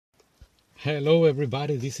Hello,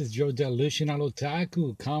 everybody. This is your delusional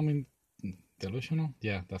otaku coming. Delusional?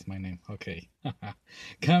 Yeah, that's my name. Okay.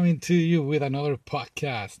 Coming to you with another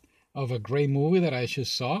podcast of a great movie that I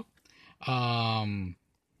just saw. Um,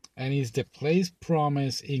 and it's The Place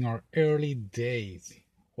Promised in Our Early Days.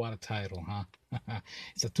 What a title, huh?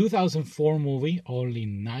 It's a 2004 movie, only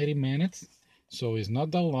 90 minutes. So it's not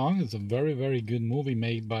that long. It's a very, very good movie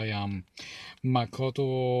made by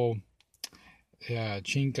Makoto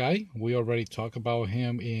Shinkai. We already talked about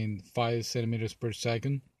him in 5 centimeters per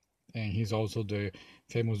second, and he's also the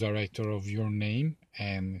famous director of Your Name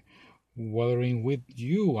and Wuthering with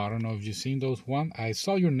You. I don't know if you've seen those one. I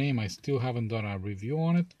saw Your Name. I still haven't done a review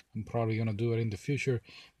on it. I'm probably gonna do it in the future.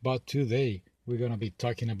 But today we're gonna be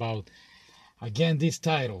talking about again this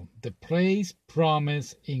title, The Place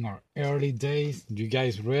Promised in Our Early Days. You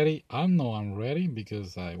guys ready? I know I'm ready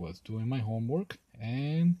because I was doing my homework,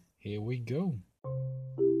 and here we go.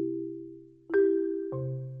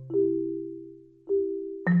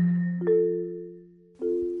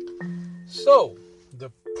 So, The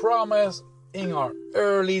Promise in Our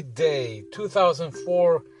Early Day,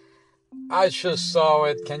 2004. I just saw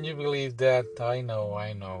it. Can you believe that? I know.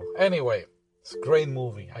 Anyway, it's a great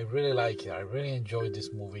movie. I really like it. I really enjoyed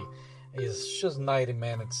this movie. It's just 90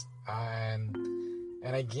 minutes. And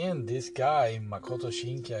again, this guy, Makoto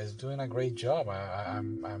Shinkai, is doing a great job.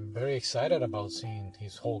 I'm very excited about seeing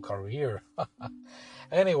his whole career.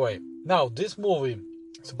 Anyway, now this movie,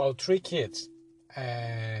 it's about three kids.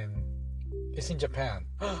 And it's in Japan.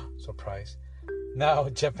 Surprise. Now,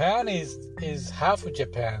 Japan is half of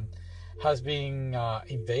Japan has been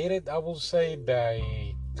invaded, I will say,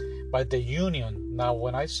 by the Union. Now,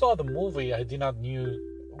 when I saw the movie, I did not knew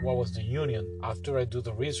what was the Union. After I do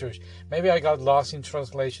the research, maybe I got lost in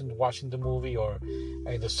translation watching the movie, or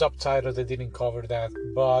in the subtitle they didn't cover that.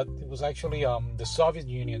 But it was actually the Soviet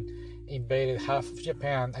Union invaded half of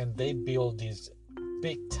Japan, and they built this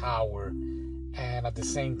big tower, and at the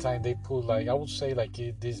same time they put, like, I would say, like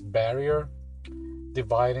this barrier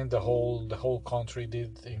dividing the whole country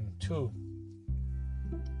did in two.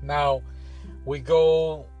 Now we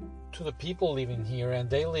go to the people living here, and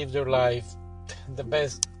they live their life the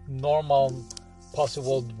best normal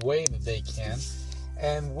possible way that they can.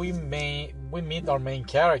 And we meet our main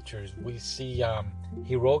characters. We see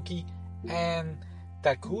Hiroki and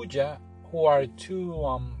Takuya, who are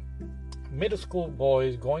two middle school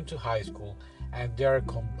boys going to high school, and they are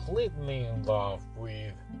completely in love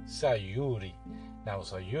with Sayuri. Now,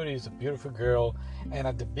 Sayuri is a beautiful girl, and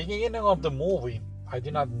at the beginning of the movie, I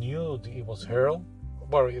did not knew it was her.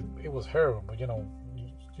 Well, it was her, but you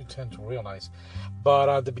tend to realize. But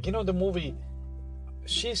at the beginning of the movie,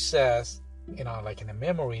 she says, like in a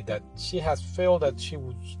memory, that she has felt that she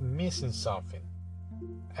was missing something,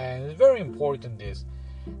 and it's very important. This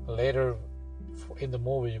later in the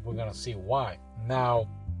movie, we're gonna see why. Now,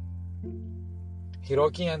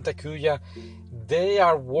 Hiroki and Takuya, they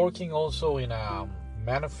are working also in a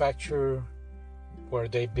manufacturer where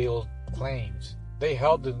they build planes. They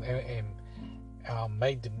help them in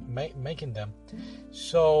making them.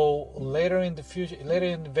 So later in the future, later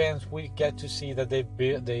in events, we get to see that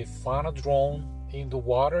they found a drone in the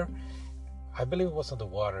water. I believe it was in the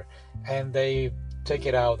water, and they take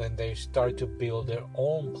it out and they start to build their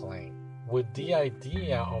own plane with the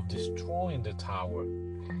idea of destroying the tower.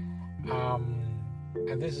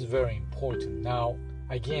 And this is very important. Now,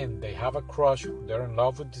 again, they have a crush. They're in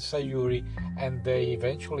love with the Sayuri, and they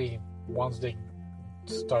eventually, once they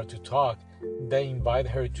start to talk, they invite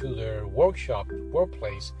her to their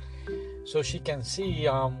workplace, so she can see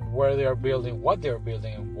where they are building, what they're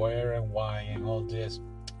building, and where and why, and all this.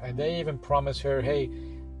 And they even promise her, hey,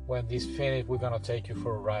 when this finished, we're gonna take you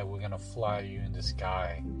for a ride. We're gonna fly you in the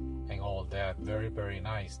sky, and all that. Very, very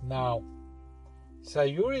nice. Now,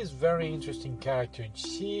 Sayuri is a very interesting character.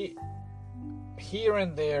 She, here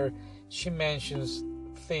and there, she mentions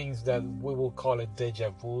things that we will call it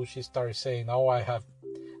deja vu. She starts saying, "Oh, I have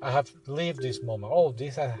lived this moment. Oh,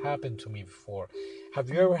 this has happened to me before. Have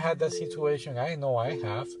you ever had that situation?" I know I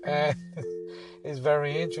have, and it's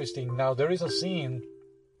very interesting. Now, there is a scene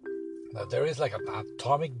that there is like an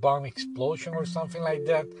atomic bomb explosion or something like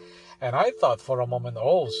that, and I thought for a moment,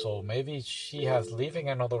 oh, so maybe she has living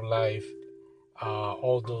another life.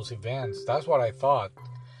 All those events. That's what I thought.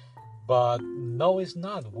 But no, it's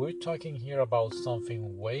not. We're talking here about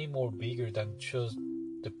something way more bigger than just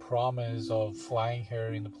the promise of flying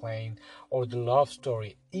her in the plane or the love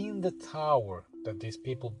story in the tower that these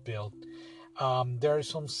people built. There are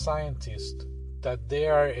some scientists that they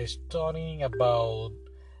are studying about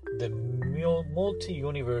the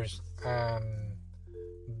multi-universe, and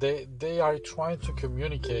they are trying to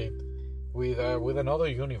communicate with another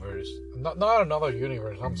universe. Not another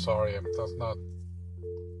universe. I'm sorry. That's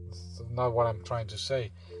not what I'm trying to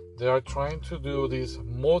say. They are trying to do this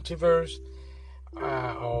multiverse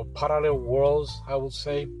or parallel worlds, I would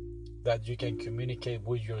say, that you can communicate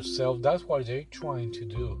with yourself. That's what they're trying to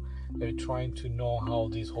do. They're trying to know how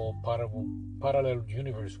this whole parallel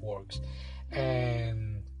universe works.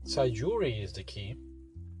 And Sayuri is the key.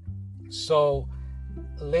 So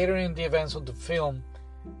later in the events of the film,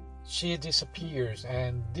 she disappears,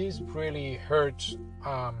 and this really hurts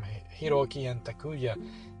Hiroki and Takuya,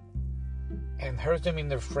 and hurts them in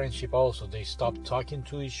their friendship also. They stop talking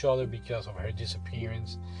to each other because of her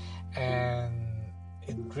disappearance, and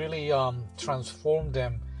it really transformed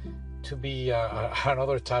them to be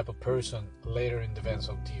another type of person later in the events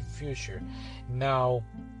of the future. Now,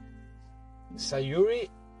 Sayuri,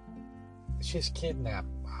 she's kidnapped.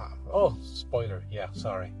 Spoiler. Yeah,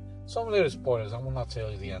 sorry. Some little spoilers. I will not tell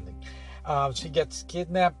you the ending. She gets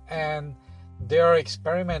kidnapped, and they are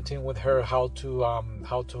experimenting with her how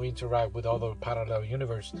to interact with other parallel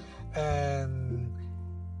universe. And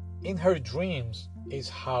in her dreams is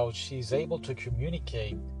how she's able to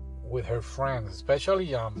communicate with her friends, especially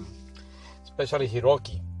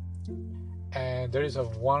Hiroki. And there is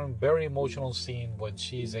one very emotional scene when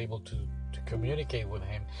she is able to communicate with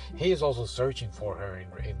him. He is also searching for her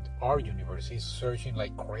in our universe. He's searching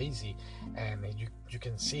like crazy, and you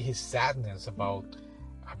can see his sadness about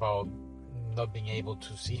not being able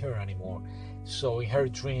to see her anymore. So in her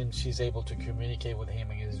dreams, she's able to communicate with him,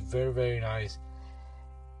 and it's very, very nice.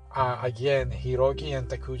 Again, Hiroki and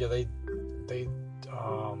Takuya, they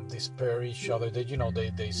spare each other.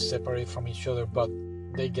 They separate from each other, but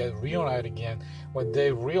they get reunited again when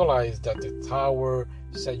they realize that the tower,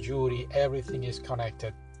 Sayuri, everything is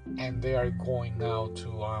connected, and they are going now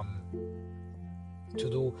to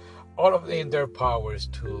do all of in their powers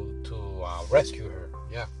to rescue her.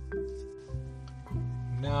 Yeah.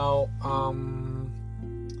 Now,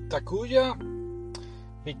 Takuya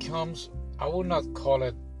becomes, I would not call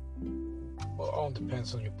it, well, all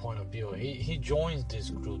depends on your point of view. He joins this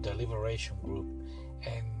group, the Liberation Group,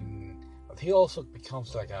 and he also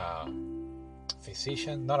becomes like a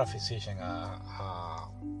physician, not a physician, I'm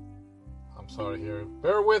sorry here,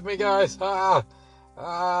 bear with me, guys. I'm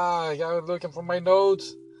looking for my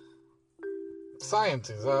notes.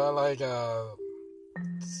 Scientist, like a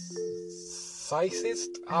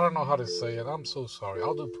psychist, I don't know how to say it, I'm so sorry,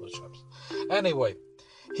 I'll do push-ups. Anyway,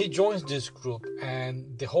 he joins this group,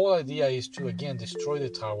 and the whole idea is to again destroy the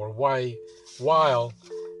tower while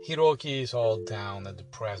Hiroki is all down and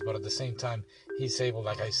depressed, but at the same time he's able,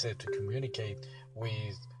 like I said, to communicate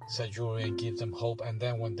with Sayuri and give them hope. And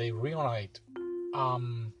then when they reunite,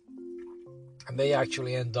 and they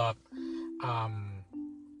actually end up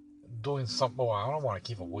doing something. Oh, I don't want to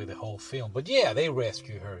give away the whole film, but yeah, they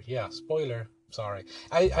rescue her. Yeah, spoiler. Sorry,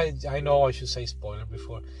 I know I should say spoiler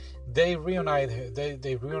before. They reunite her.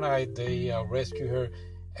 They reunite. They rescue her,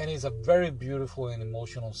 and it's a very beautiful and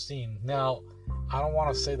emotional scene. Now, I don't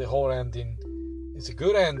want to say the whole ending. It's a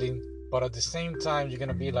good ending, but at the same time, you're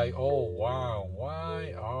gonna be like, oh wow,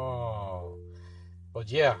 why? Oh, but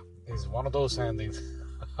yeah, it's one of those endings,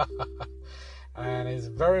 and it's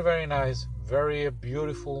very, very nice, very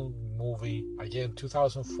beautiful movie. Again,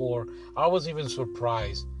 2004. I was even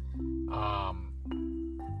surprised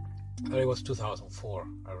that it was 2004.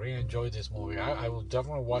 I really enjoyed this movie. I will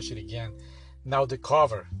definitely watch it again. Now the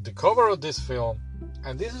cover of this film,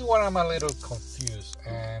 and this is where I'm a little confused,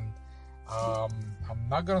 and I'm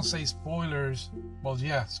not gonna say spoilers. Well,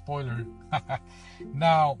 yeah, spoiler.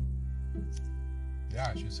 Now,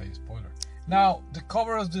 yeah, I should say spoiler. Now, the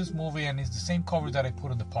cover of this movie, and it's the same cover that I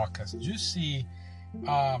put on the podcast. You see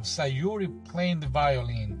Sayuri playing the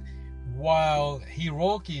violin, while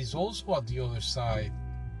Hiroki is also at the other side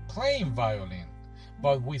playing violin.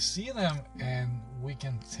 But we see them, and we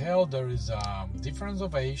can tell there is a difference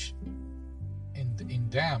of age in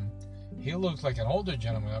them. He looks like an older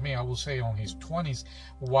gentleman. I mean, I would say on his 20s,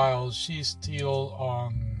 while she's still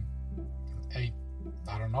on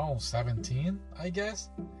 17, I guess.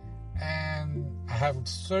 And I have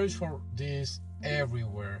searched for this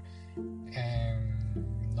everywhere, and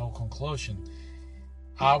no conclusion.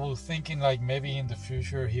 I was thinking like maybe in the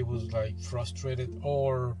future he was like frustrated,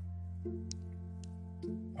 or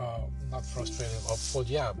not frustrated, but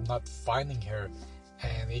yeah, not finding her,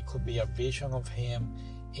 and it could be a vision of him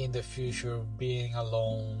in the future being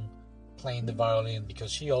alone playing the violin,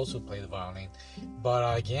 because she also played the violin.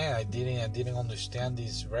 But again, I didn't understand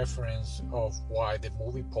this reference of why the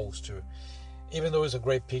movie poster, even though it's a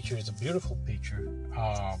great picture, it's a beautiful picture,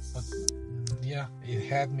 but yeah, it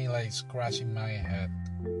had me like scratching my head.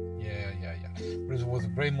 Yeah. It was a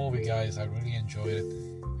great movie, guys. I really enjoyed it.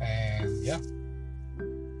 And yeah,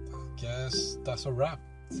 I guess that's a wrap.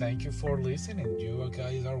 Thank you for listening. You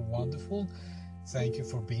guys are wonderful. Thank you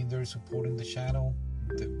for being there, supporting the channel,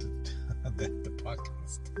 the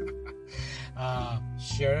podcast.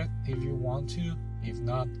 Share it if you want to. If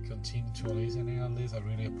not, continue to listen at least. I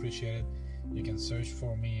really appreciate it. You can search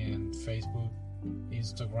for me in Facebook,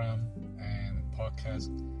 Instagram, and podcast.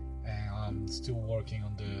 And I'm still working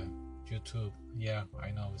on the YouTube. Yeah,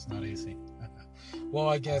 I know it's not easy. Well,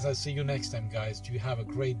 I guess I'll see you next time, guys. You have a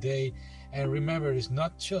great day. And remember, it's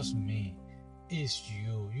not just me. It's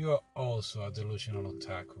you. You are also a delusional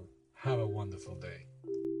otaku. Have a wonderful day.